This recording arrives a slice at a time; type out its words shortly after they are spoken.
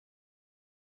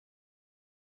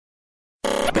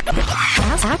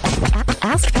Ask Pat.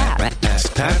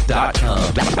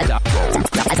 AskPat.com.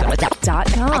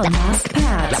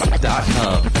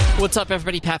 AskPat.com. What's up,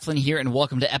 everybody? Pat Flynn here, and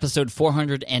welcome to episode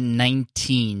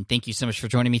 419. Thank you so much for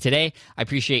joining me today. I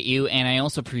appreciate you, and I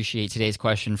also appreciate today's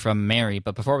question from Mary.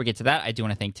 But before we get to that, I do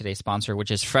want to thank today's sponsor,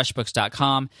 which is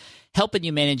FreshBooks.com, helping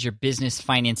you manage your business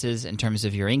finances in terms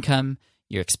of your income,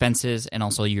 your expenses, and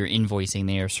also your invoicing.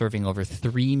 They are serving over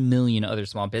 3 million other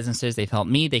small businesses. They've helped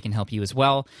me. They can help you as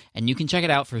well. And you can check it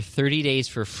out for 30 days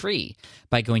for free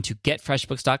by going to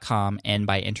getfreshbooks.com and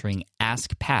by entering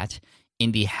Ask Pat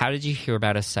in the How Did You Hear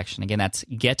About Us section. Again, that's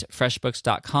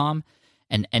getfreshbooks.com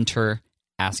and enter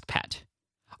Ask Pat.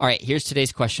 All right, here's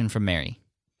today's question from Mary.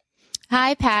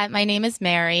 Hi, Pat. My name is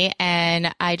Mary,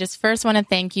 and I just first want to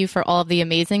thank you for all of the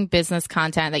amazing business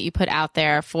content that you put out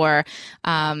there for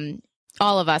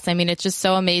all of us. I mean, it's just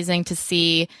so amazing to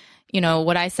see,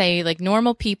 what I say, like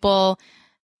normal people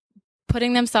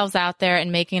putting themselves out there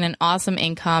and making an awesome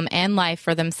income and life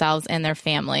for themselves and their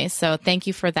families. So thank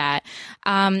you for that.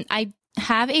 I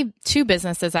have two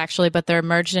businesses actually, but they're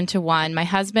merged into one. My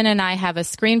husband and I have a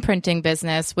screen printing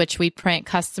business, which we print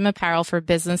custom apparel for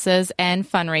businesses and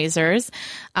fundraisers,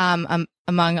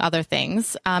 among other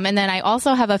things. And then I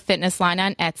also have a fitness line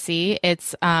on Etsy.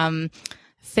 It's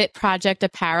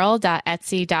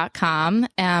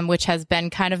fitprojectapparel.etsy.com, which has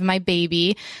been kind of my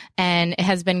baby, and it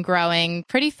has been growing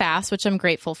pretty fast, which I'm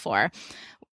grateful for.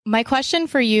 My question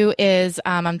for you is,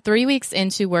 I'm 3 weeks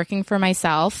into working for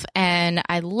myself and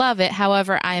I love it.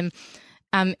 However, I'm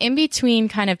in between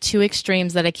kind of two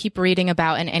extremes that I keep reading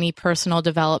about in any personal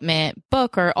development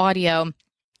book or audio.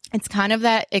 It's kind of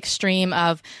that extreme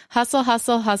of hustle,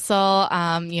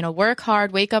 work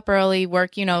hard, wake up early,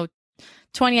 work,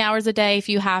 20 hours a day if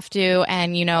you have to,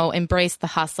 and, embrace the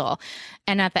hustle.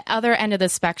 And at the other end of the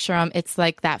spectrum, it's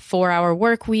like that 4-hour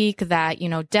work week that,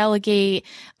 delegate,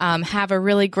 have a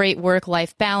really great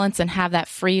work-life balance and have that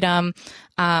freedom.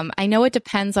 I know it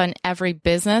depends on every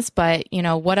business, but,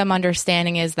 what I'm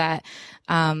understanding is that,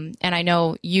 and I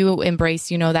know you embrace,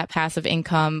 that passive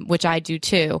income, which I do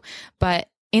too. But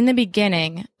in the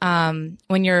beginning,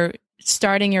 when you're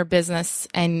starting your business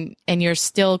and you're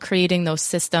still creating those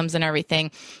systems and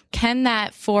everything, can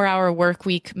that 4-hour work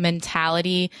week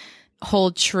mentality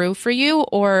hold true for you?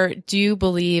 Or do you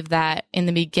believe that in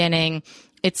the beginning,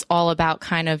 it's all about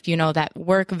kind of, that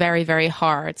work very, very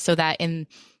hard so that in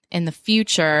the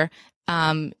future,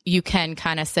 you can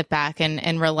kind of sit back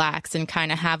and relax and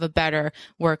kind of have a better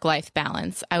work-life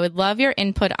balance? I would love your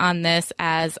input on this,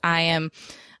 as I am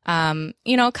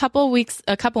a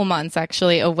couple months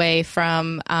actually away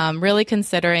from really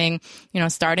considering,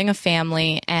 starting a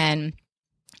family. And,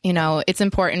 it's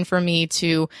important for me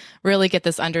to really get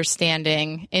this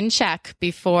understanding in check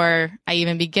before I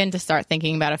even begin to start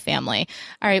thinking about a family.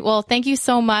 All right. Well, thank you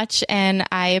so much. And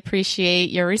I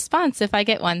appreciate your response if I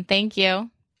get one. Thank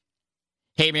you.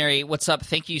 Hey, Mary, what's up?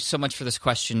 Thank you so much for this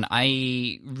question.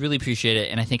 I really appreciate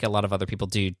it, and I think a lot of other people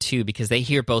do too, because they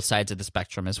hear both sides of the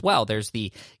spectrum as well. There's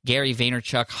the Gary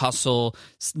Vaynerchuk hustle,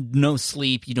 no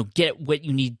sleep, get what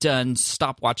you need done,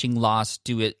 stop watching Lost,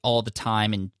 do it all the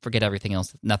time, and forget everything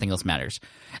else. Nothing else matters.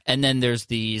 And then there's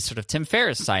the sort of Tim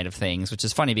Ferriss side of things, which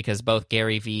is funny because both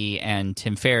Gary Vee and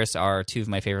Tim Ferriss are two of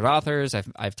my favorite authors.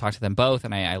 I've talked to them both,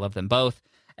 and I love them both.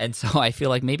 And so I feel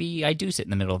like maybe I do sit in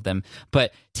the middle of them.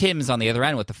 But Tim's on the other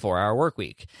end with the 4-hour work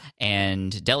week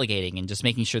and delegating and just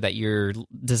making sure that you're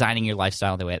designing your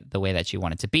lifestyle the way that you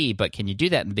want it to be. But can you do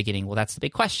that in the beginning? Well, that's the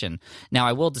big question. Now,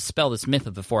 I will dispel this myth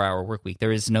of the 4-hour work week.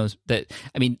 There is no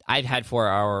I've had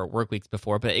 4-hour work weeks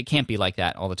before, but it can't be like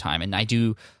that all the time. And I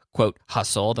do quote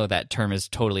hustle, though that term is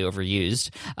totally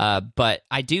overused. But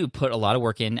I do put a lot of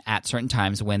work in at certain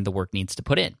times when the work needs to be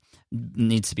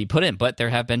put in. But there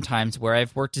have been times where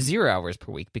I've worked 0 hours per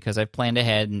week because I've planned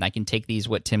ahead and I can take these,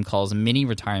 what Tim calls mini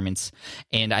retirements,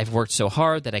 and I've worked so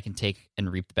hard that I can take and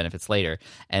reap the benefits later.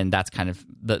 And that's kind of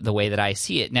the way that I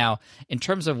see it. Now, in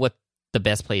terms of what the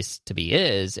best place to be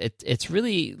is, it's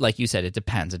really, like you said, it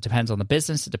depends. It depends on the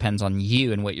business. It depends on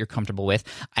you and what you're comfortable with.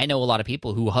 I know a lot of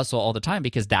people who hustle all the time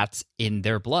because that's in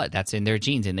their blood. That's in their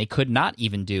genes. And they could not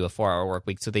even do a 4-hour work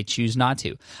week, so they choose not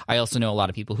to. I also know a lot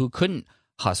of people who couldn't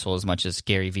hustle as much as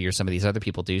Gary Vee or some of these other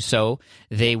people do, so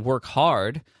they work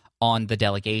hard on the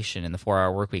delegation and the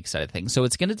 4-hour work week side of things. So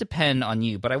it's going to depend on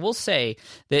you. But I will say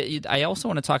that I also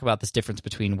want to talk about this difference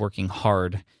between working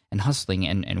hard and hustling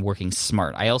and working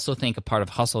smart. I also think a part of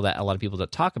hustle that a lot of people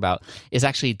don't talk about is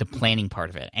actually the planning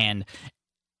part of it and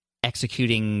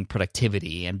executing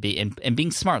productivity and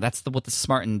being smart. That's what the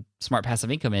smart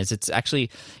passive income is. It's actually,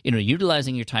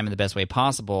 utilizing your time in the best way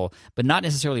possible, but not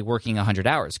necessarily working 100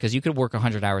 hours, because you could work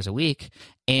 100 hours a week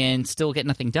and still get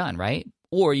nothing done, right?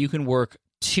 Or you can work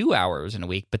 2 hours in a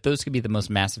week, but those could be the most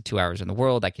massive 2 hours in the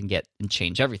world that can get and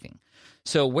change everything.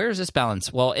 So where's this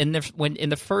balance? Well, in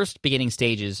the first beginning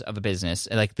stages of a business,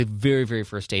 like the very, very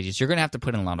first stages, you're going to have to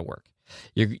put in a lot of work.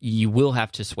 You will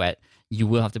have to sweat. You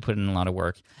will have to put in a lot of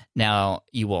work. Now,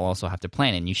 you will also have to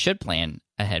plan, and you should plan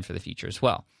ahead for the future as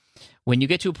well. When you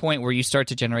get to a point where you start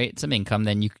to generate some income,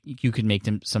 then you can make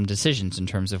some decisions in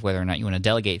terms of whether or not you want to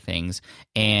delegate things.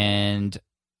 And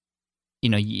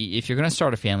if you're going to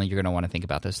start a family, you're going to want to think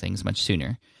about those things much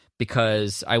sooner.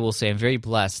 Because I will say I'm very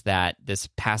blessed that this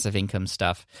passive income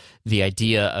stuff, the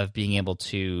idea of being able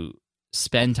to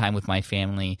spend time with my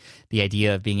family, the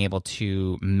idea of being able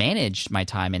to manage my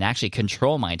time and actually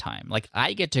control my time. Like,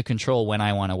 I get to control when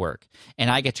I want to work, and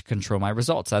I get to control my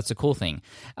results. That's the cool thing.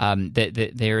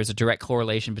 There is a direct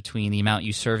correlation between the amount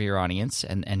you serve your audience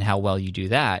and how well you do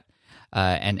that,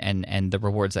 and the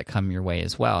rewards that come your way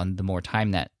as well. And the more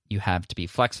time that you have to be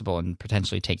flexible and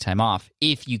potentially take time off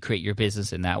if you create your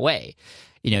business in that way.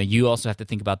 You also have to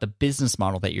think about the business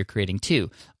model that you're creating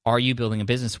too. Are you building a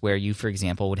business where you, for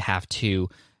example, would have to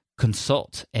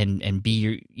consult and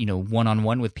be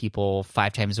one-on-one with people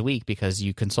 5 times a week because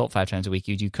you consult 5 times a week,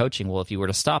 you do coaching? Well, if you were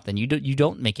to stop, then you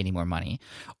don't make any more money.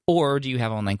 Or do you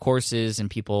have online courses and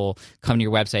people come to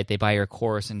your website, they buy your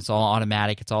course, and it's all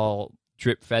automatic, it's all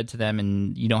drip fed to them,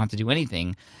 and you don't have to do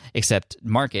anything except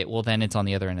market? Well, then it's on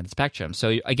the other end of the spectrum.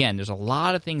 So again, there's a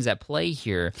lot of things at play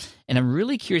here, and I'm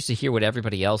really curious to hear what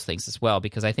everybody else thinks as well,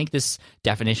 because I think this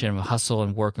definition of hustle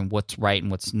and work and what's right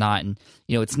and what's not, and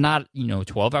it's not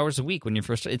 12 hours a week when you're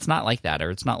first, it's not like that,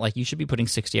 or it's not like you should be putting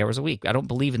 60 hours a week. I don't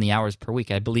believe in the hours per week.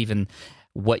 I believe in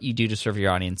what you do to serve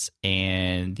your audience,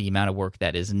 and the amount of work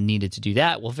that is needed to do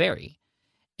that will vary.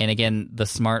 And again, the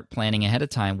smart planning ahead of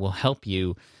time will help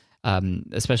you.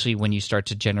 Especially when you start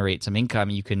to generate some income,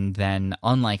 you can then,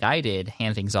 unlike I did,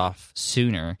 hand things off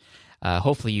sooner.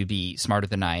 Hopefully you'd be smarter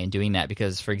than I in doing that,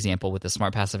 because, for example, with the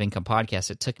Smart Passive Income podcast,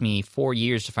 it took me 4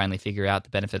 years to finally figure out the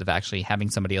benefit of actually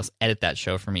having somebody else edit that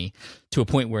show for me, to a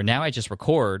point where now I just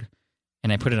record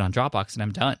and I put it on Dropbox and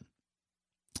I'm done.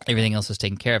 Everything else is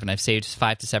taken care of, and I've saved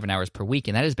 5 to 7 hours per week,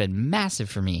 and that has been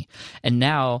massive for me. And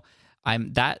now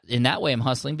in that way I'm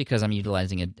hustling because I'm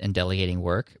utilizing it and delegating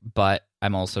work, but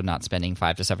I'm also not spending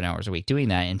 5 to 7 hours a week doing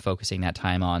that and focusing that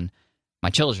time on my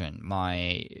children,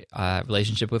 my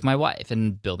relationship with my wife,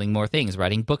 and building more things,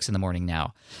 writing books in the morning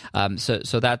now.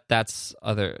 So that's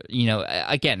other,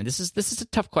 again, this is a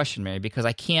tough question, Mary, because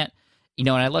I can't, and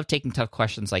I love taking tough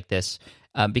questions like this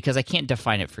because I can't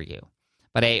define it for you.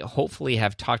 But I hopefully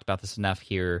have talked about this enough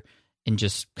here in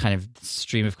just kind of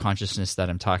stream of consciousness that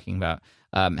I'm talking about,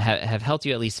 have helped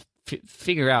you at least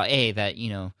figure out, that,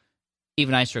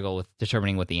 even I struggle with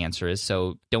determining what the answer is.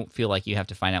 So don't feel like you have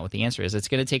to find out what the answer is. It's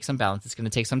going to take some balance. It's going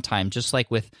to take some time, just like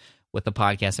with the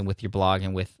podcast and with your blog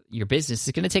and with your business.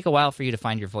 It's going to take a while for you to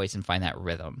find your voice and find that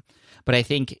rhythm. But I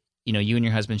think, you and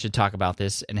your husband should talk about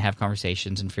this and have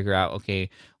conversations and figure out, okay,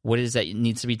 what is that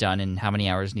needs to be done and how many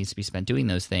hours needs to be spent doing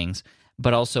those things.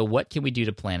 But also, what can we do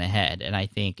to plan ahead? And I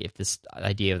think if this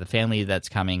idea of the family that's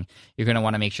coming, you're going to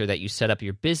want to make sure that you set up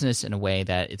your business in a way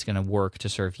that it's going to work to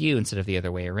serve you instead of the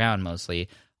other way around mostly,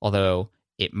 although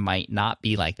it might not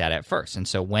be like that at first. And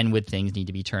so when would things need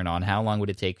to be turned on? How long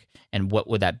would it take? And what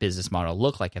would that business model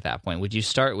look like at that point? Would you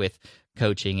start with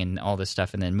coaching and all this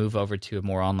stuff and then move over to a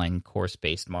more online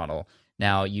course-based model?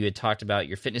 Now, you had talked about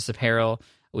your fitness apparel,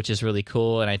 which is really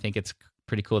cool, and I think it's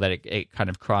pretty cool that it kind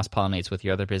of cross-pollinates with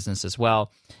your other business as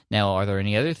well. Now, are there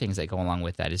any other things that go along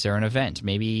with that? Is there an event?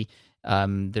 Maybe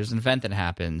there's an event that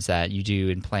happens that you do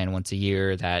and plan once a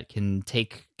year that can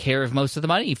take care of most of the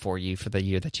money for you for the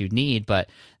year that you need, but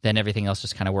then everything else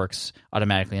just kind of works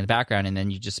automatically in the background, and then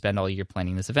you just spend all year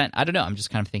planning this event. I don't know. I'm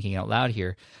just kind of thinking out loud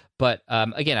here. But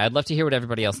again, I'd love to hear what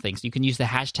everybody else thinks. You can use the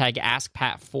hashtag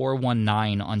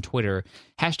AskPat419 on Twitter,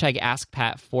 hashtag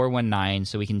AskPat419,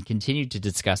 so we can continue to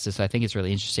discuss this. I think it's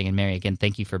really interesting. And Mary, again,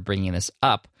 thank you for bringing this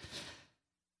up.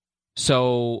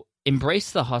 So embrace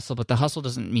the hustle, but the hustle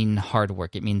doesn't mean hard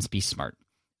work. It means be smart.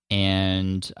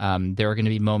 And there are going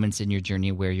to be moments in your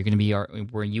journey where you're going to be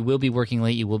where you will be working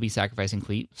late, you will be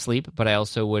sacrificing sleep. But I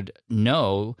also would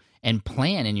know and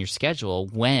plan in your schedule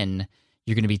when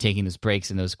you're going to be taking those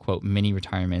breaks and those, quote, mini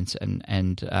retirements.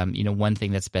 And one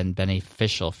thing that's been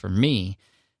beneficial for me, I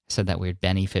said that weird,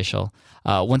 beneficial.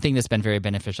 One thing that's been very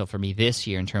beneficial for me this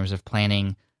year in terms of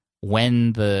planning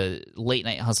when the late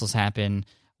night hustles happen,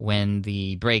 when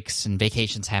the breaks and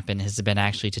vacations happen, has been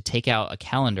actually to take out a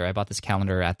calendar. I bought this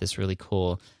calendar at this really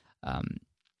cool, what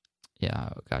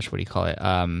do you call it?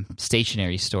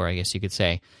 Stationery store, I guess you could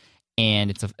say.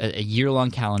 And it's a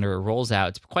year-long calendar. It rolls out.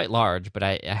 It's quite large, but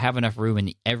I have enough room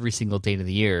in every single date of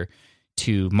the year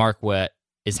to mark what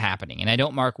is happening. And I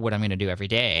don't mark what I'm going to do every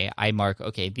day. I mark,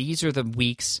 okay, these are the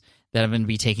weeks that I'm going to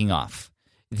be taking off.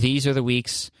 These are the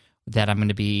weeks that I'm going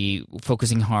to be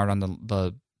focusing hard on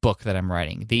the book that I'm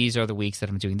writing. These are the weeks that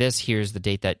I'm doing this. Here's the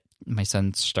date that my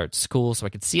son starts school, so I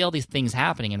could see all these things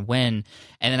happening and when,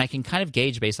 and then I can kind of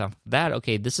gauge based off of that,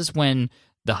 okay, this is when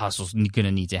the hustle's going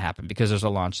to need to happen because there's a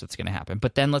launch that's going to happen.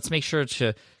 But then let's make sure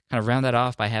to kind of round that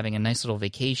off by having a nice little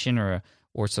vacation or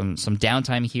some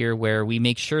downtime here where we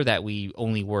make sure that we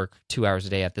only work 2 hours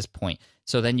a day at this point.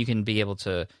 So then you can be able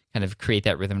to kind of create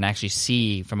that rhythm and actually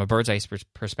see from a bird's eye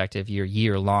perspective your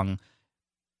year-long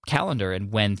calendar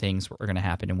and when things are going to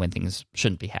happen and when things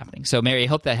shouldn't be happening. So, Mary, I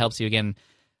hope that helps you. Again,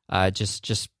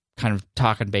 just kind of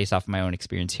talking based off of my own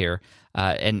experience here.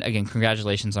 And again,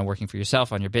 congratulations on working for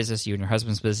yourself, on your business, you and your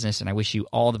husband's business, and I wish you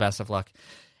all the best of luck.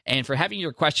 And for having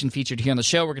your question featured here on the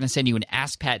show, we're going to send you an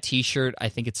Ask Pat t-shirt. I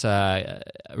think it's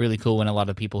really cool when a lot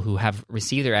of people who have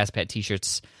received their Ask Pat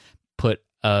t-shirts put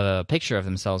a picture of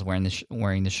themselves wearing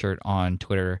the shirt on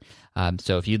Twitter.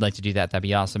 So if you'd like to do that, that'd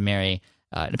be awesome, Mary.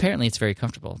 And apparently it's very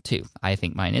comfortable, too. I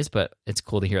think mine is, but it's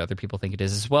cool to hear other people think it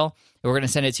is as well. And we're going to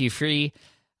send it to you free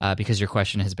because your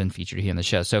question has been featured here on the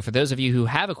show. So for those of you who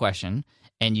have a question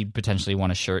and you potentially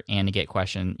want a shirt and to get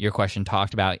your question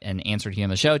talked about and answered here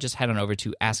on the show, just head on over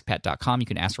to askpat.com. You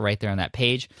can ask right there on that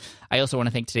page. I also want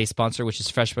to thank today's sponsor, which is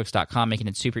FreshBooks.com, making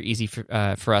it super easy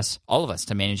for us, all of us,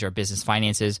 to manage our business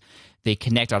finances. They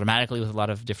connect automatically with a lot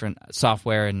of different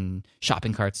software and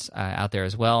shopping carts out there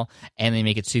as well, and they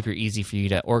make it super easy for you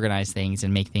to organize things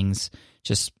and make things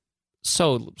just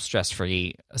so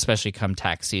stress-free, especially come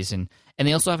tax season. And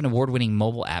they also have an award-winning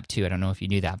mobile app, too. I don't know if you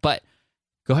knew that, but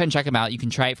go ahead and check them out. You can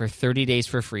try it for 30 days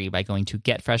for free by going to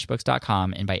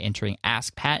getfreshbooks.com and by entering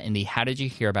Ask Pat in the How Did You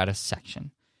Hear About Us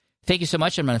section. Thank you so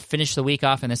much. I'm going to finish the week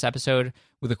off in this episode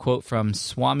with a quote from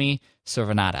Swami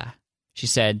Sarvanada. She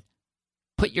said,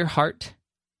 "Put your heart,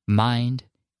 mind,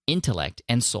 intellect,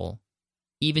 and soul,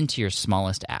 even to your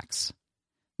smallest acts.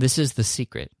 This is the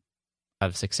secret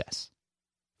of success."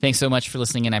 Thanks so much for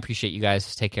listening, and I appreciate you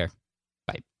guys. Take care.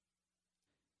 Bye.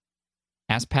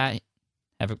 Ask Pat.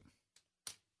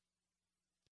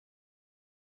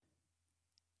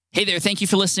 Hey there, thank you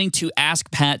for listening to Ask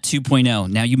Pat 2.0.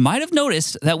 Now, you might have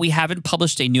noticed that we haven't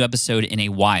published a new episode in a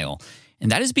while.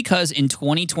 And that is because in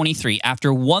 2023,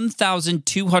 after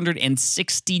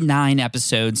 1,269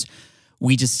 episodes,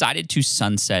 we decided to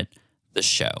sunset the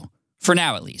show. For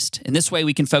now, at least. In this way,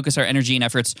 we can focus our energy and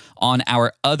efforts on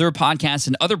our other podcasts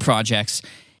and other projects.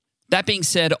 That being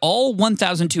said, all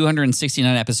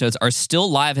 1,269 episodes are still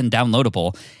live and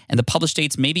downloadable, and the published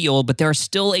dates may be old, but there are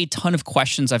still a ton of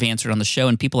questions I've answered on the show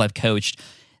and people I've coached.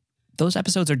 Those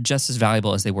episodes are just as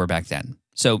valuable as they were back then.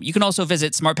 So you can also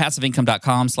visit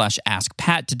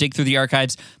smartpassiveincome.com/askpat to dig through the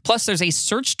archives. Plus, there's a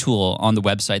search tool on the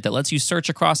website that lets you search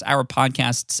across our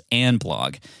podcasts and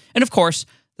blog. And of course,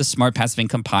 the Smart Passive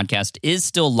Income podcast is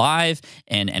still live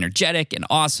and energetic and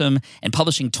awesome and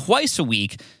publishing twice a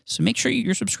week. So make sure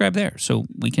you're subscribed there so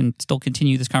we can still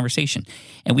continue this conversation.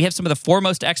 And we have some of the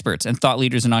foremost experts and thought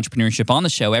leaders in entrepreneurship on the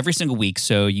show every single week,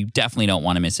 so you definitely don't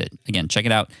want to miss it. Again, check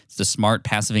it out. It's the Smart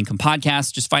Passive Income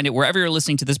podcast. Just find it wherever you're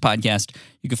listening to this podcast.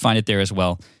 You can find it there as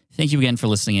well. Thank you again for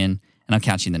listening in, and I'll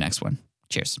catch you in the next one.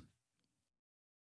 Cheers.